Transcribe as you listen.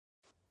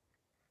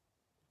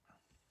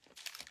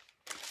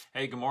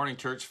Hey, good morning,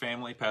 church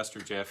family. Pastor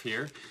Jeff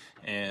here,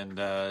 and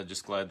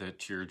just glad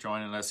that you're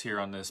joining us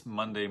here on this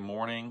Monday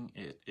morning.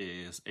 It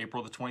is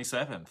April the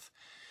 27th,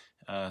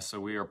 so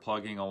we are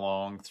plugging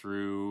along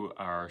through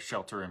our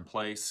shelter in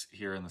place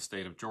here in the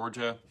state of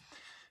Georgia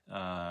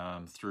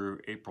through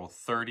April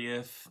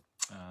 30th.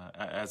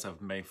 As of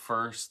May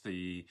 1st,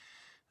 the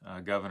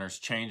governor's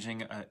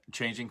changing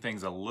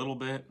things a little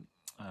bit.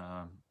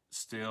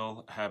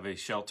 Still have a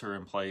shelter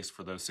in place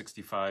for those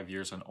 65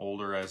 years and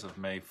older as of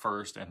May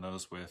 1st, and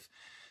those with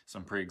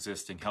some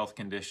pre-existing health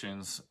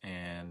conditions,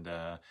 and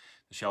the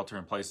shelter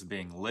in place is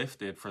being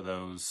lifted for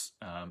those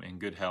in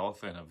good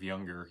health and of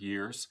younger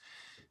years.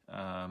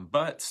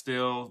 But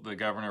still, the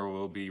governor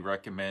will be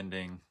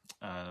recommending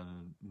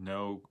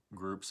no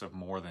groups of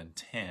more than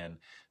 10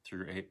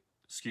 through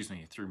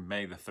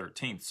May the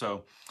 13th.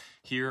 So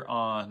here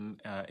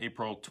on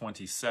April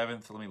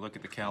 27th, let me look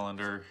at the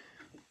calendar.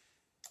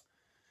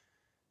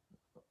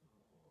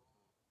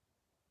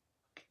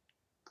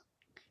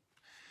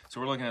 So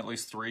we're looking at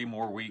least 3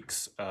 more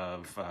weeks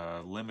of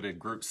limited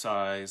group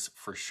size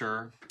for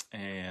sure,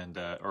 and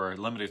or a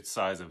limited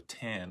size of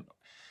 10,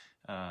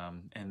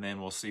 and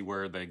then we'll see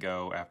where they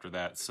go after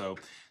that. So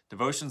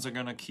devotions are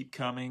going to keep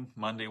coming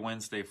Monday,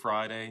 Wednesday,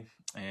 Friday,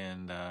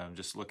 and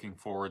just looking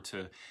forward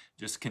to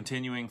just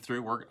continuing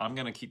through. I'm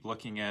going to keep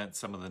looking at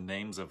some of the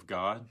names of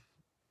God,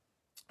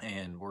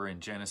 and we're in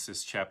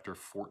Genesis chapter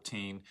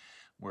 14,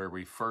 where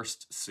we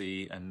first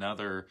see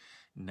another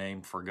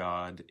name for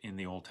God in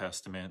the Old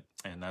Testament,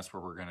 and that's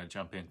where we're going to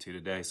jump into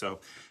today. So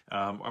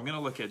I'm going to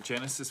look at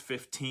Genesis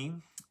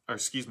 14,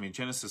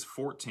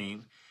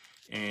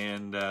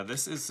 and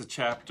this is a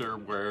chapter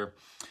where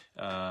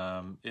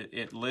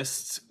it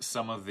lists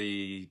some of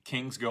the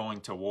kings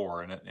going to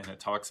war, and it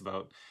talks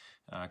about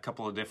a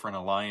couple of different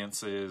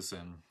alliances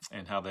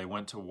and how they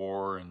went to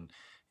war, and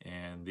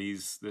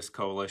this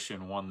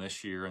coalition won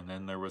this year, and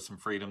then there was some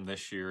freedom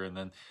this year, and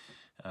then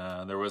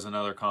there was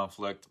another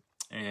conflict,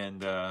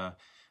 and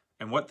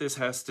what this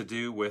has to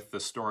do with the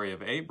story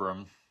of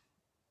Abram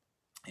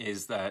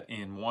is that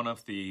in one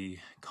of the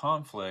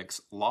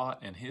conflicts, Lot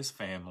and his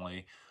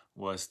family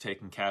was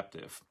taken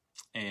captive,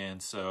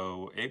 and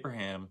so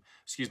Abram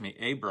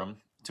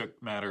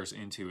took matters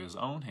into his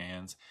own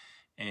hands,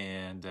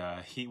 and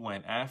he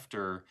went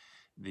after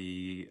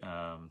the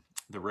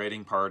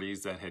raiding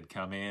parties that had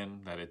come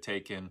in, that had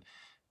taken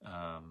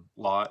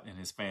Lot and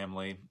his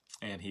family,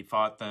 and he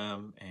fought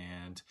them,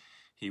 and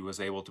he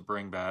was able to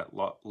bring back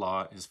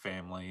Lot, his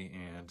family,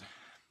 and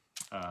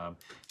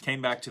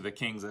came back to the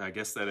kings, I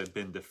guess, that had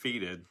been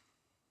defeated.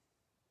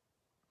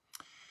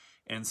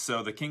 And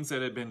so the kings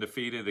that had been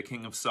defeated, the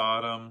king of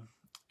Sodom,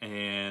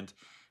 and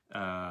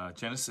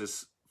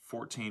Genesis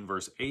 14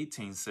 verse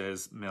 18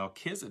 says,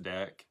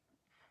 Melchizedek,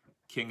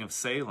 king of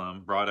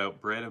Salem, brought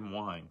out bread and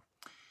wine.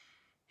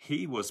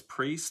 He was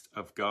priest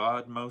of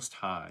God Most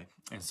High.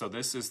 And so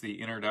this is the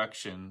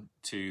introduction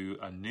to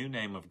a new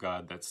name of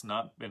God that's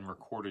not been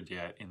recorded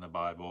yet in the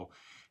Bible,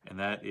 and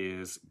that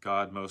is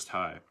God Most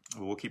High.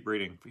 We'll keep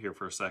reading here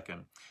for a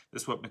second.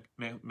 This is what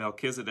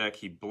Melchizedek,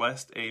 he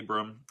blessed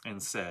Abram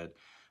and said,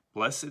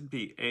 Blessed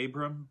be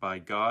Abram by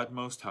God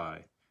Most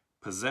High,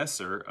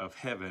 possessor of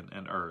heaven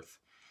and earth,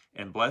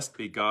 and blessed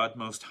be God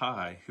Most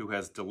High, who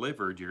has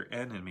delivered your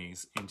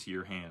enemies into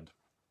your hand.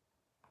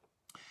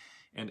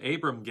 And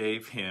Abram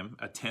gave him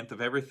 1/10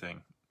 of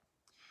everything.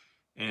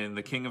 And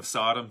the king of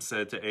Sodom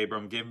said to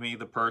Abram, Give me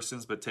the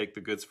persons, but take the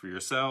goods for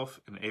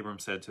yourself. And Abram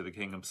said to the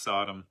king of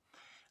Sodom,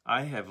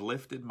 I have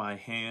lifted my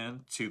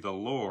hand to the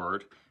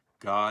Lord,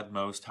 God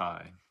Most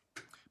High,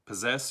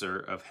 possessor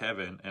of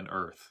heaven and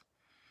earth,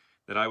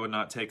 that I would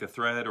not take a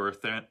thread or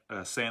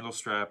a sandal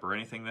strap or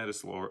anything that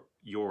is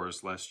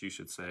yours, lest you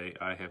should say,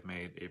 I have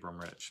made Abram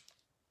rich.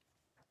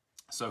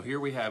 So here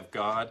we have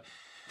God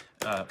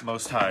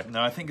Most High.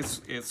 Now, I think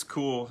it's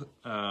cool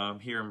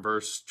here in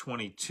verse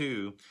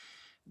 22,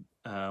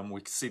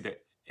 we see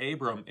that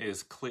Abram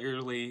is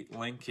clearly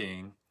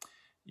linking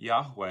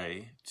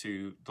Yahweh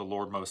to the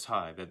Lord Most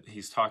High, that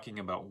he's talking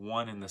about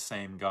one and the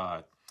same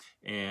God.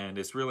 And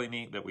it's really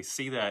neat that we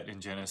see that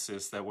in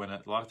Genesis, that when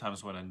a lot of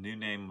times when a new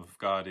name of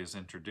God is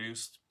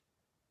introduced,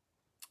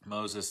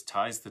 Moses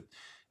ties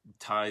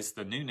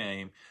the new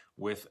name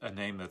with a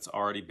name that's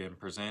already been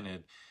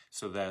presented,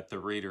 so that the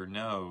reader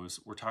knows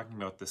we're talking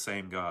about the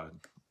same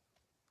God.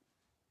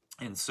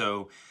 And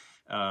so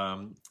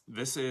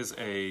this is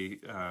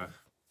the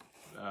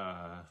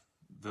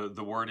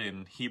word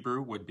in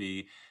Hebrew would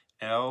be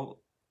El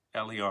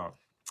Elyon.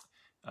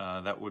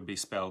 That would be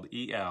spelled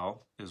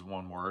E-L is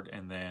one word,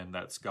 and then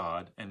that's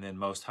God, and then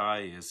Most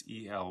High is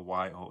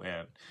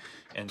E-L-Y-O-N.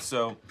 And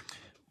so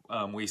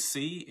we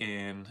see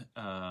in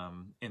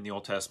the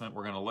Old Testament,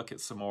 we're going to look at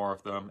some more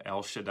of them.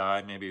 El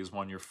Shaddai maybe is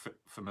one you're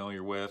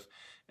familiar with.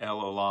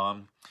 El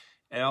Olam.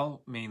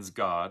 El means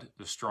God,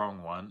 the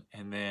strong one,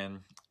 and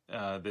then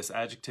this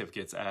adjective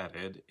gets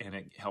added, and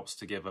it helps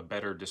to give a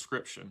better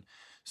description.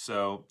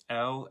 So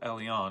El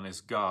Elyon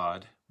is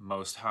God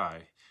Most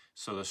High.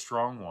 So the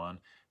strong one,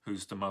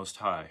 who's the Most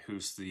High,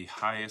 who's the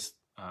highest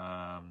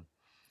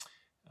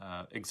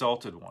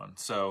exalted one.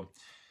 So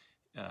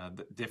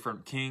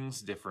different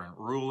kings, different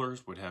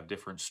rulers would have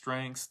different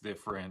strengths,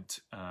 different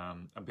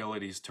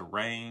abilities to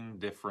reign,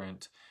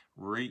 different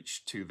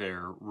reach to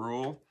their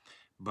rule.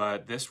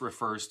 But this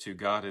refers to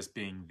God as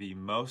being the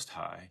Most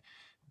High,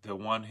 the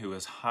one who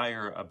is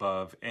higher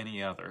above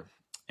any other.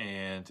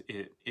 And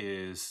it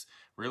is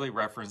really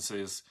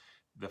references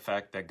the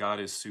fact that God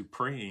is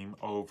supreme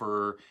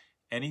over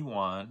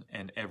anyone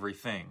and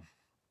everything.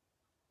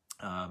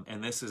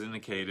 And this is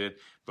indicated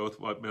both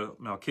what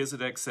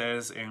Melchizedek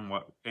says and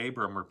what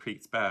Abram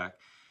repeats back,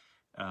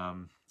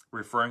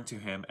 referring to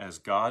him as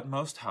God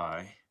Most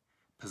High,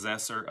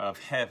 possessor of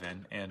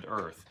heaven and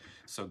earth.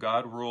 So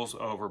God rules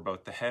over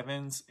both the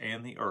heavens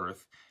and the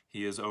earth.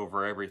 He is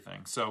over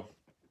everything. So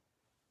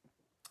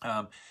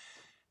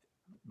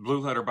Blue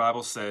Letter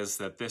Bible says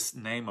that this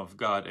name of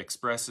God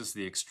expresses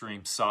the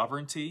extreme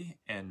sovereignty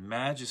and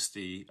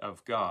majesty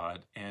of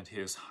God and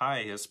his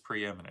highest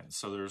preeminence.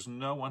 So there's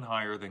no one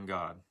higher than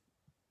God.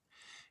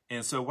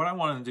 And so what I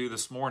want to do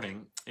this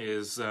morning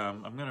is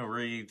I'm going to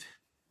read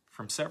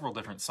from several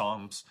different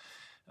Psalms,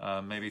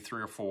 maybe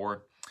 3 or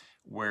 4,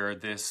 where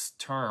this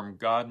term,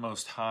 God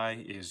Most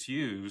High, is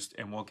used,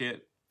 and we'll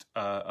get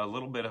a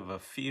little bit of a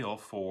feel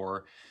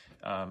for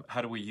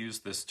how do we use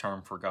this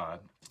term for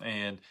God.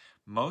 And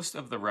most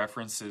of the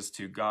references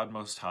to God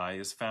Most High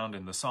is found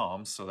in the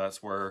Psalms, so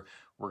that's where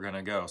we're going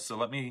to go. So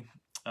let me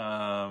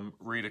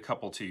read a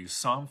couple to you.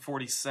 Psalm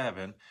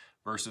 47,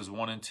 verses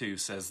 1 and 2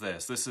 says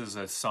this. This is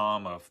a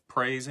psalm of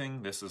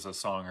praising. This is a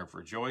song of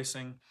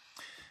rejoicing.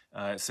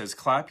 It says,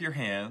 "Clap your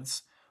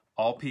hands,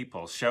 all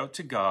people. Shout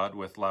to God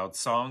with loud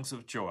songs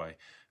of joy.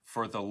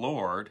 For the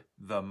Lord,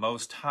 the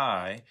Most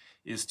High,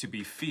 is to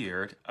be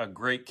feared, a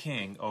great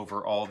king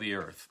over all the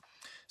earth."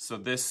 So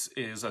this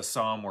is a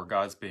psalm where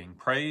God's being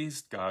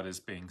praised, God is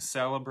being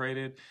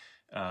celebrated.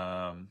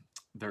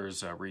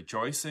 There's a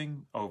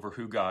rejoicing over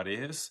who God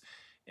is,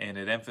 and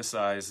it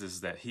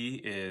emphasizes that he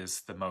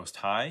is the Most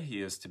High.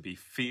 He is to be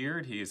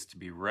feared, he is to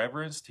be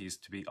reverenced, he's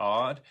to be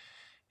awed,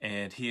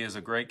 and he is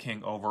a great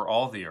king over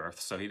all the earth.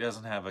 So he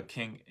doesn't have a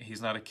king,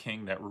 he's not a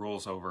king that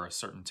rules over a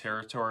certain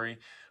territory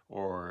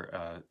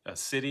or a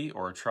city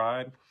or a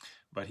tribe,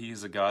 but he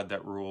is a God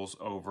that rules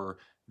over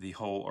the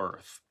whole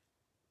earth.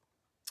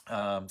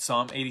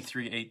 Psalm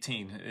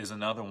 83:18 is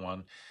another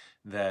one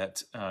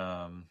that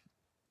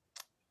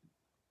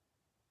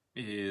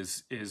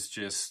is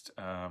just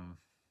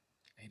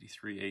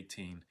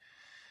 83:18.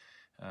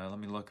 Let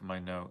me look at my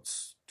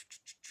notes.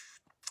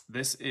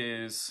 This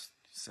is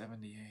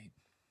 78.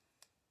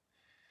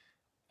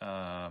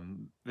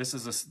 This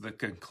is the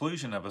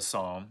conclusion of a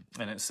psalm,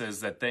 and it says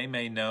that they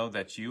may know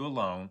that you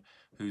alone,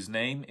 whose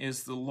name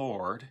is the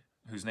Lord,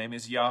 whose name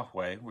is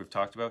Yahweh, we've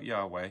talked about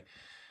Yahweh,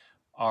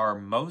 are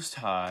most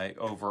high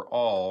over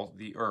all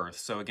the earth.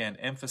 So again,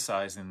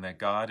 emphasizing that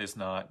God is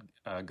not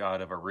a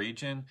God of a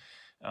region.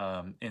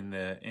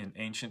 In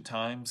ancient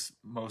times,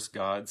 most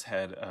gods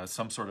had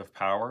some sort of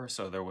power.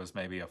 So there was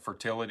maybe a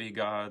fertility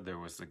god. There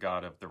was the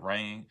god of the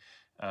rain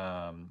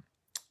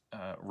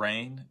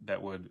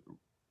that would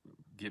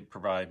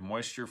provide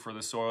moisture for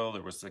the soil.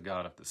 There was the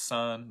god of the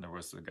sun. There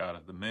was the god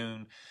of the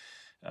moon.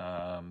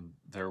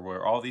 There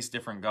were all these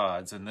different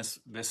gods, and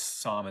this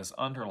psalm is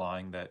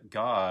underlying that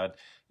God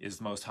is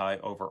most high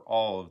over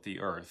all of the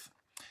earth.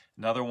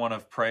 Another one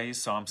of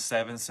praise, Psalm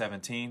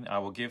 7:17, "I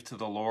will give to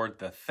the Lord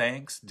the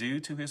thanks due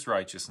to his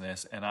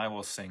righteousness, and I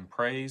will sing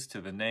praise to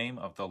the name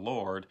of the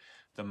Lord,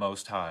 the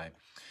Most High."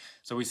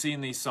 So we see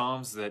in these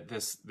psalms that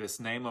this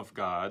name of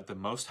God, the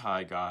Most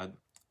High God,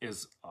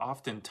 is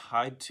often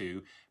tied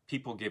to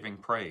people giving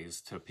praise,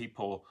 to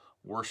people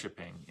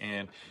worshiping.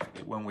 And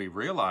when we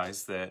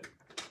realize that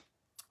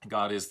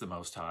God is the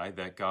Most High,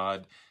 that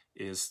God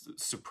is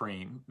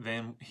supreme,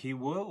 then he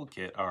will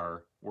get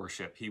our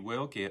worship. He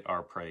will get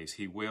our praise.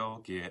 He will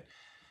get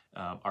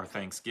our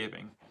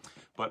thanksgiving.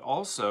 But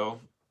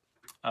also,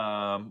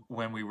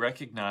 when we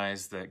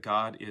recognize that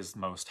God is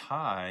Most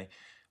High,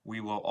 we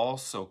will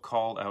also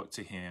call out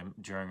to him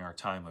during our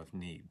time of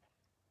need.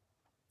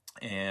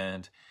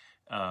 And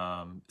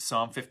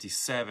Psalm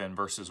 57,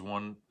 verses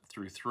 1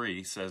 through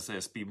 3 says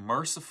this, "Be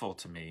merciful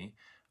to me,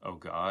 O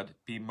God,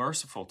 be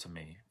merciful to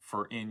me,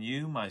 for in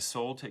you my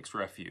soul takes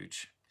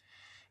refuge.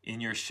 In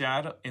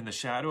the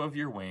shadow of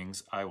your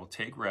wings I will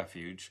take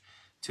refuge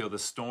till the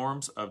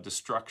storms of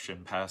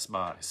destruction pass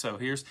by." So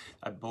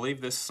I believe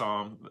this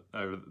psalm,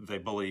 or they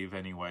believe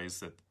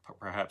anyways, that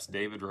perhaps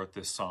David wrote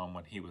this psalm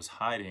when he was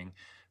hiding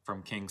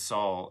from King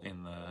Saul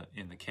in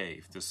the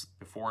cave.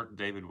 Before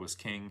David was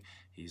king,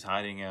 he's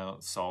hiding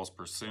out. Saul's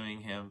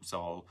pursuing him.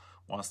 Saul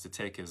wants to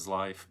take his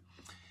life.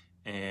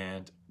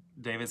 And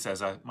David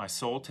says, "My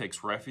soul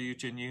takes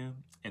refuge in you.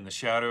 In the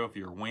shadow of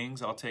your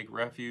wings I'll take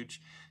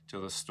refuge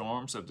till the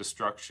storms of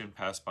destruction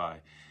pass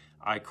by.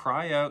 I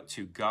cry out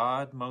to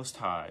God Most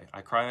High.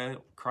 I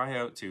cry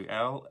out to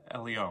El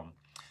Elyon."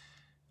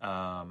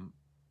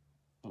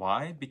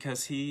 Why?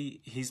 Because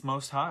he's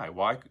Most High.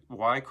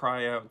 Why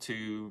cry out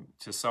to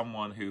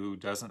someone who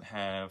doesn't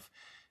have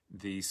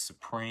the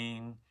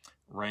supreme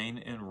reign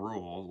and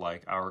rule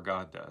like our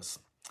God does?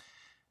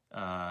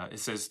 It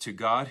says, to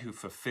God who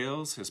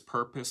fulfills his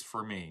purpose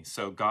for me.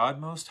 So God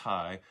Most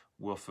High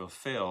will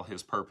fulfill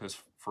his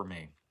purpose for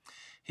me.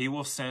 He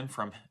will send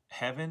from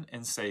heaven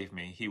and save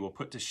me. He will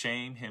put to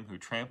shame him who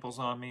tramples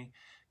on me.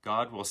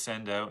 God will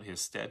send out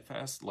his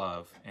steadfast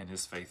love and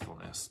his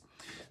faithfulness.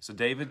 So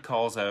David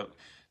calls out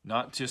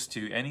not just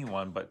to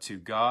anyone, but to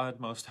God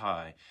Most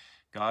High,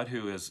 God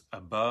who is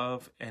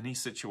above any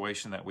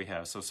situation that we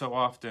have. So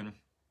often,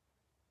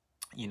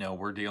 you know,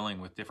 we're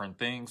dealing with different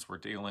things. We're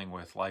dealing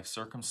with life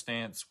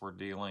circumstance. We're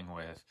dealing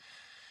with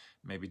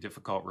maybe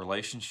difficult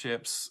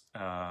relationships.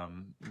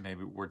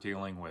 Maybe we're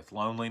dealing with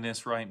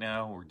loneliness right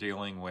now. We're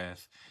dealing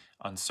with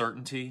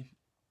uncertainty.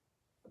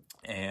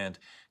 And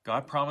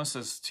God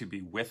promises to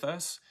be with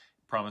us,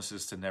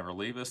 promises to never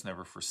leave us,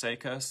 never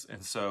forsake us.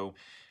 And so,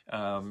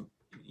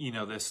 you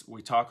know,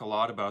 we talk a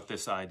lot about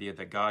this idea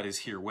that God is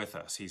here with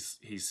us.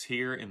 He's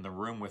here in the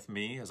room with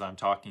me as I'm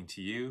talking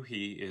to you.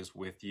 He is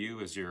with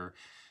you as you're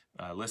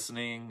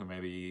listening.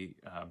 Maybe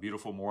a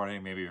beautiful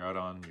morning, maybe you're out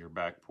on your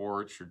back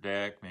porch, your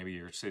deck, maybe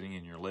you're sitting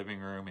in your living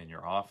room, in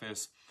your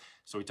office.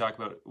 So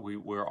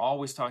we're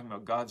always talking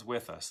about God's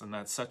with us, and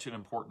that's such an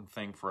important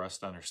thing for us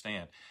to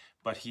understand.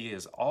 But he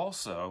is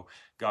also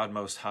God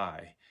Most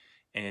High,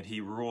 and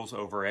he rules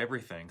over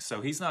everything. So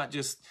he's not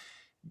just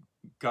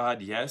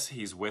God. Yes,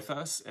 he's with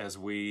us as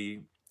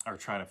we are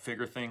trying to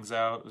figure things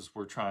out, as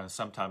we're trying to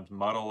sometimes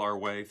muddle our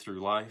way through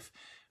life.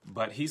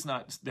 But he's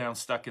not down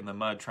stuck in the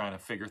mud trying to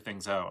figure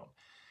things out.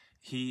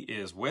 He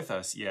is with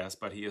us, yes,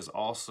 but he is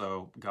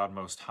also God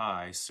Most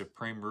High,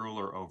 supreme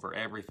ruler over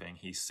everything.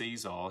 He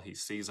sees all. He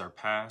sees our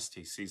past.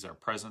 He sees our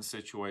present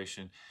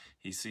situation.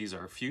 He sees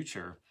our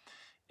future.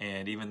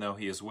 And even though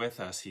he is with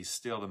us, he's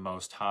still the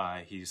Most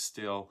High. He's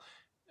still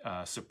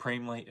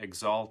supremely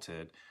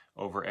exalted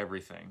over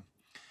everything.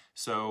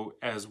 So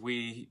as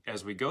we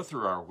go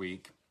through our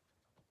week,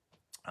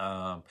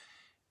 and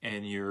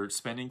you're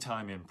spending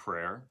time in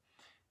prayer,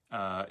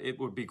 it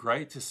would be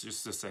great to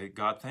just to say,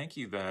 God, thank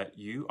you that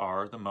you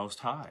are the Most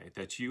High,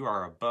 that you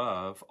are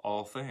above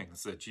all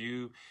things, that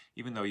you,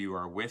 even though you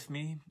are with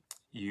me,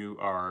 you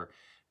are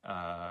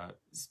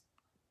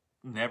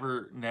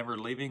never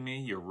leaving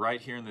me. You're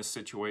right here in this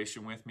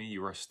situation with me.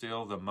 You are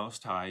still the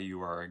Most High. You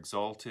are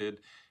exalted.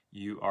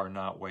 You are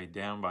not weighed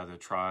down by the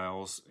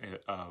trials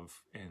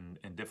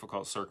and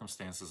difficult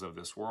circumstances of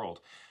this world.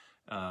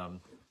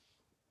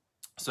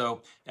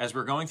 So as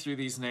we're going through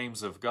these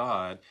names of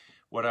God,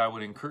 what I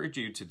would encourage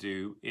you to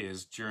do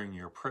is during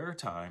your prayer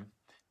time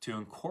to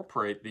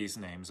incorporate these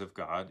names of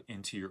God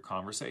into your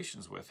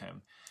conversations with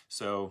him.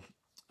 So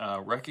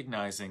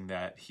recognizing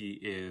that he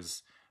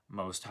is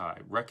Most High,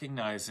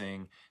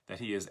 recognizing that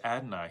he is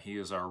Adonai, he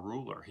is our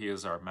ruler, he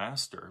is our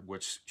master,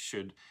 which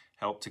should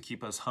help to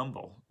keep us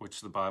humble,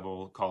 which the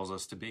Bible calls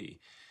us to be.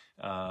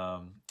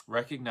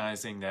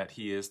 Recognizing that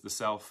he is the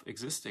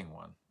self-existing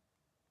one,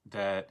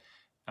 that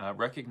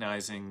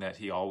recognizing that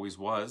he always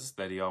was,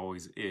 that he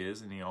always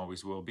is, and he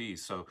always will be.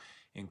 So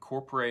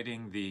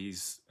incorporating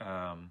these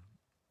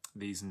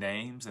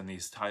names and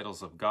these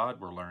titles of God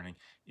we're learning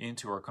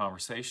into our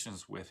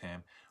conversations with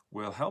him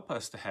will help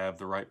us to have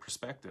the right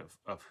perspective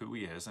of who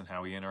he is and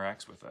how he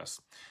interacts with us.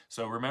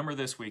 So remember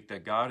this week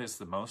that God is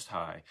the Most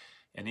High.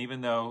 And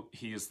even though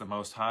he is the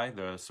Most High,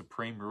 the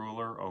supreme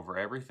ruler over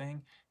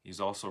everything, he's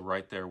also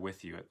right there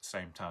with you at the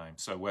same time.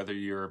 So whether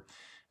you're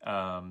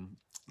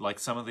like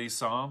some of these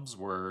Psalms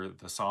where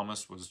the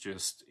psalmist was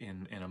just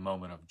in a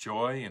moment of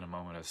joy, in a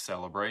moment of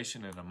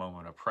celebration, in a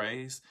moment of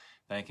praise,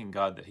 thanking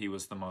God that he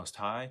was the Most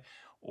High,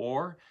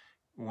 or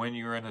when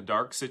you're in a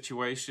dark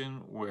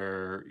situation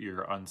where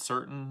you're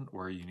uncertain,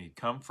 where you need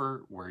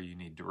comfort, where you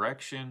need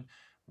direction,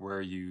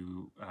 where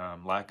you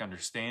lack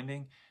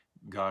understanding,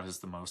 God is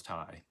the Most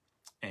High.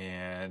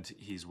 And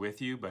he's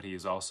with you, but he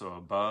is also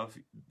above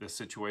the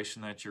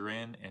situation that you're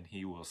in, and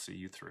he will see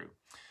you through.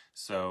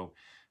 So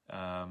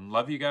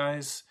love you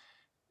guys.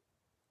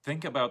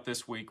 Think about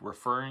this week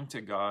referring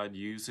to God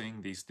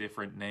using these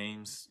different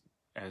names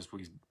as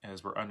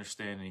we're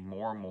understanding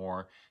more and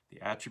more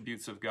the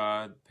attributes of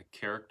God, the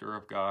character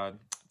of God,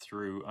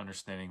 through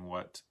understanding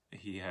what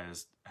he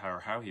has,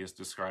 how he has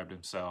described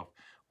himself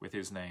with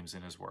his names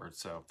in his word.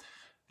 So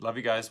love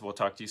you guys. We'll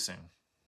talk to you soon.